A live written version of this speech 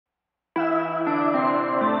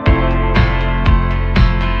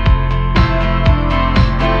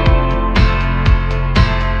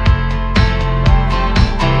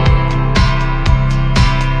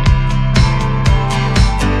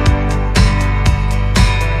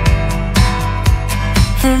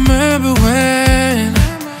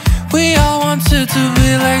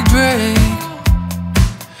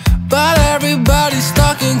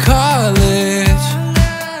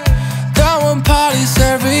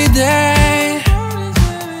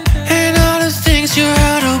things you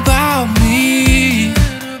heard about me.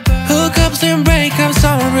 Hookups and breakups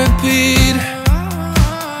on repeat.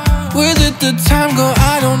 Where did the time go?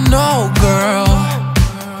 I don't know, girl.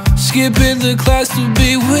 Skipping the class to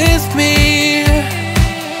be with me.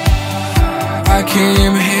 I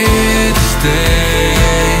came here to stay.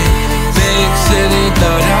 Big city,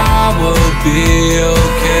 thought I would be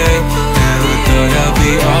okay. Never thought I'd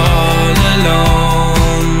be all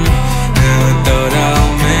alone. Never thought I'd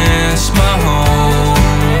miss my home.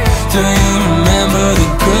 Do you remember the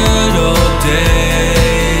good old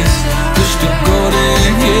days? Wish the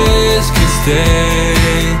golden years could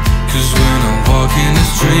stay. Cause when I walk in the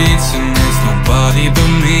streets and there's nobody but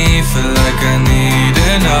me, feel like I need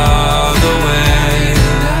another way.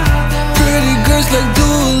 Pretty girls like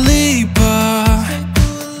Dua Lipa,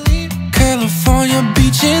 California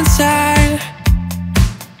beach inside.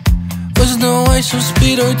 Was no way, so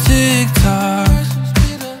speed or TikTok.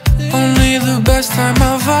 Only the best time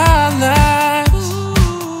of our lives.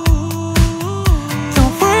 The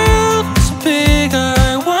world was big,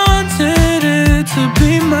 I wanted it to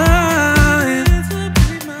be mine.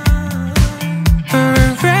 But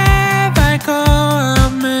wherever I go,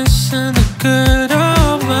 I'm missing the good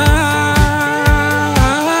old life.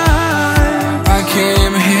 I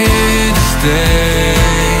came here to stay.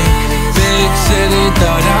 Big city,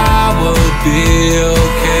 thought I would be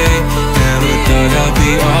okay. Never thought I'd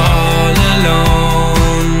be all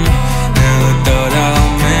alone. Never thought I'd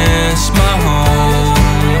miss my home.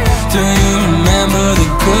 Do you remember the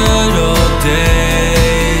good old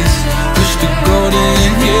days? Wish the golden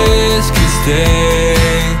years could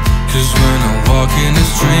stay. Cause when I walk in the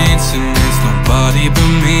streets and there's nobody but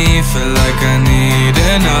me, feel like I need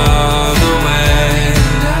another way.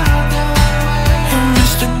 And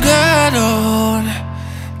miss the good old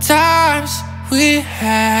times we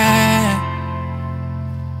had.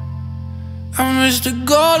 I miss the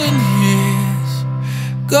golden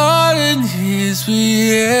years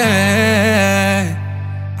we had.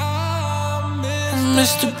 I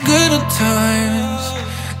miss the good old times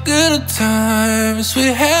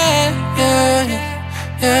we had.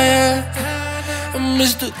 I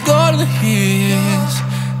miss the golden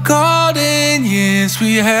years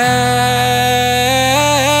we had.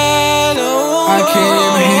 Oh, I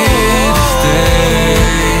came here to stay.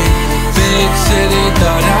 Big city,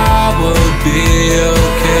 thought I would be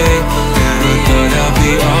okay. Never thought I'd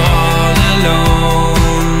be all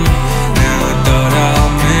alone. Never thought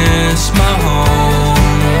I'd miss my home.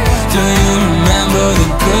 Do you remember the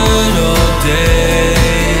good old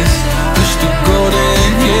days? Wish the golden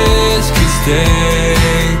years could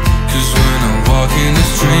stay. Cause when I walk in the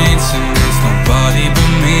streets and there's nobody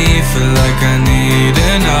but me, feel like I need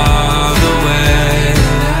another way.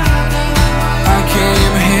 I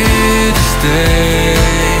came here to stay.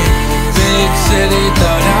 Big city,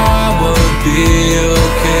 thought I would be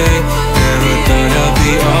okay. Never thought I'd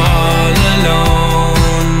be all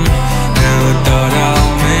alone. Never thought I'd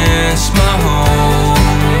miss my home.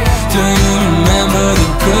 Do you remember the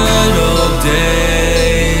good old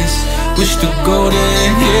days? Wish the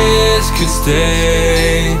golden years could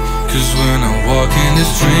stay. Cause when I walk in the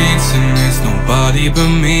streets and there's nobody but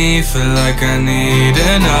me, feel like I need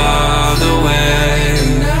another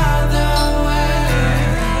way.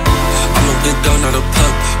 I'm a big dog, not a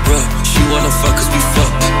pup, bruh. She wanna fuck cause we fuck,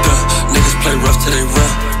 duh. Niggas play rough till they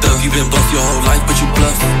rough, duh. You been buff your whole life but you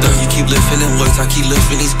bluff, duh. You keep lifting them weights, I keep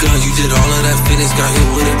lifting these guns. You did all of that fitness, got hit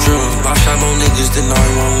with a drum. I shot more niggas than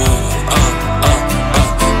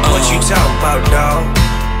 911. What you talk about, dawg?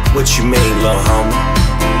 What you mean, lil' homie?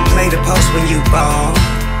 Play the post when you ball.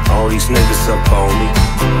 All these niggas up on me.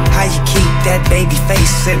 How you keep that baby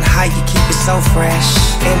face and how you keep it so fresh,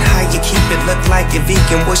 and how you keep it look like you're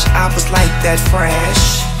vegan. Wish I was like that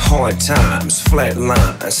fresh. Hard times, flat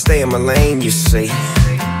lines, stay in my lane, you see.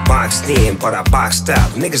 Boxed in, but I boxed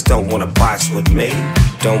out. Niggas don't wanna box with me.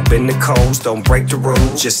 Don't bend the codes, don't break the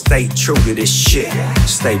rules. Just stay true to this shit.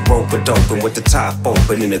 Stay roped open with the top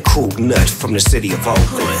open in a cool nut from the city of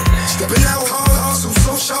Oakland. Stepping out hard, awesome,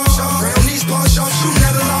 so sharp. Round these bars, sharp, shooting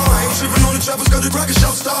at the law. I ain't tripping on the trappers, cause the crackers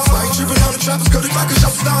shout stars. I ain't tripping on the trappers, cause the crackers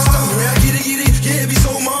shout stars. When I get it, yeah, it be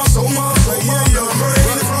so mom, so mom, so mom. Young Murray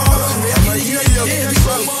in the front. When I get it, yeah, it be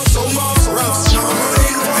so mom, so mom, so mom.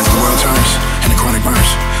 As the world turns and the chronic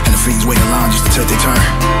burns and the fiends wait in line just to take their turn.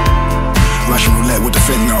 Russian roulette with the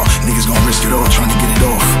fentanyl. Niggas gon' risk it all, trying to get it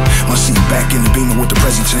off. My seat back in the Beamer with the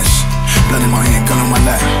present tense. Blood in my hand, gun on my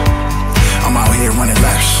lap. I'm out here running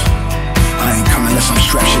laps. I ain't coming unless I'm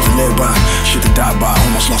strapped. Shit to live by, shit to die by.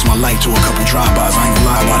 Almost lost my life to a couple drive-bys. I ain't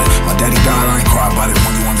gonna lie about it. My daddy died, I ain't cry about it.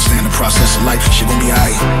 When you understand the process of life, shit gon' be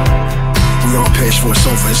aight. We on a pitch for a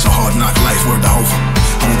sofa, it's a hard knock life, word to Hova.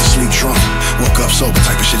 I went to sleep drunk, woke up sober,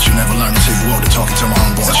 type of shit you never learn until you older, talking to my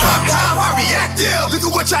unborn child. How I react, yeah. Look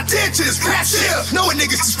at what y'all did to this crap shit. Knowing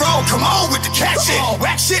niggas is wrong, come on with the cat shit.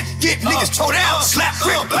 Whack shit, get niggas towed out. Slap,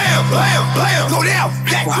 grip, blam, blam, blam. Go down,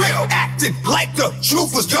 back grip, acting like the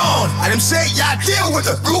truth was gone. I didn't say y'all deal with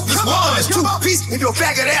the ruthless one. It's two piece in your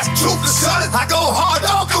faggot ass toothless son. I go hard,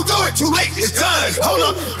 dog, go do it. Too late, it's done. Hold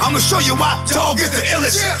up, I'ma show you why dog is the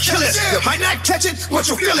illest. Kill it. You might not catch it, but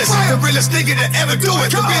you'll feel it. The realest nigga to ever do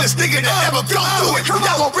it. The realest nigga to ever go through it.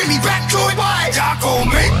 Y'all won't bring me back to it. Why? Y'all gon'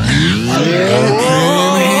 make me. I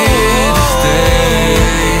came here to stay.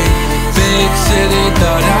 Big city,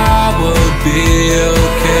 thought I would be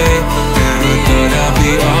okay. Never thought I'd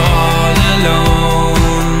be all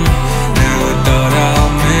alone. Never thought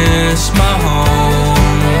I'd miss my home.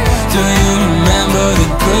 Do you remember the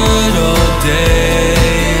good old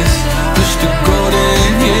days? Wish the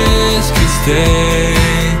golden years could stay.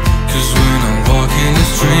 Cause when I walk in the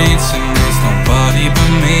streets and there's nobody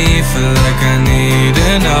but me, feel like I need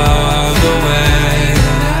another way.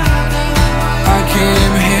 I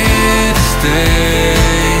came here to stay.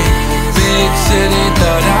 Big city,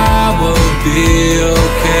 thought I would be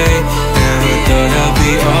okay. Never thought I'd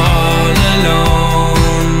be all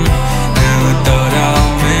alone. Never thought I'd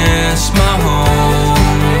miss my home.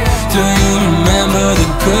 Do you remember the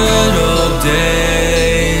good old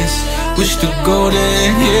days? Wish the golden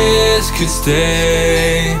years could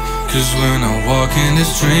stay. Cause when I walk in the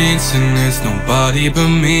streets and there's nobody but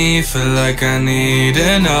me, feel like I need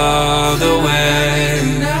another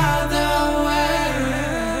way.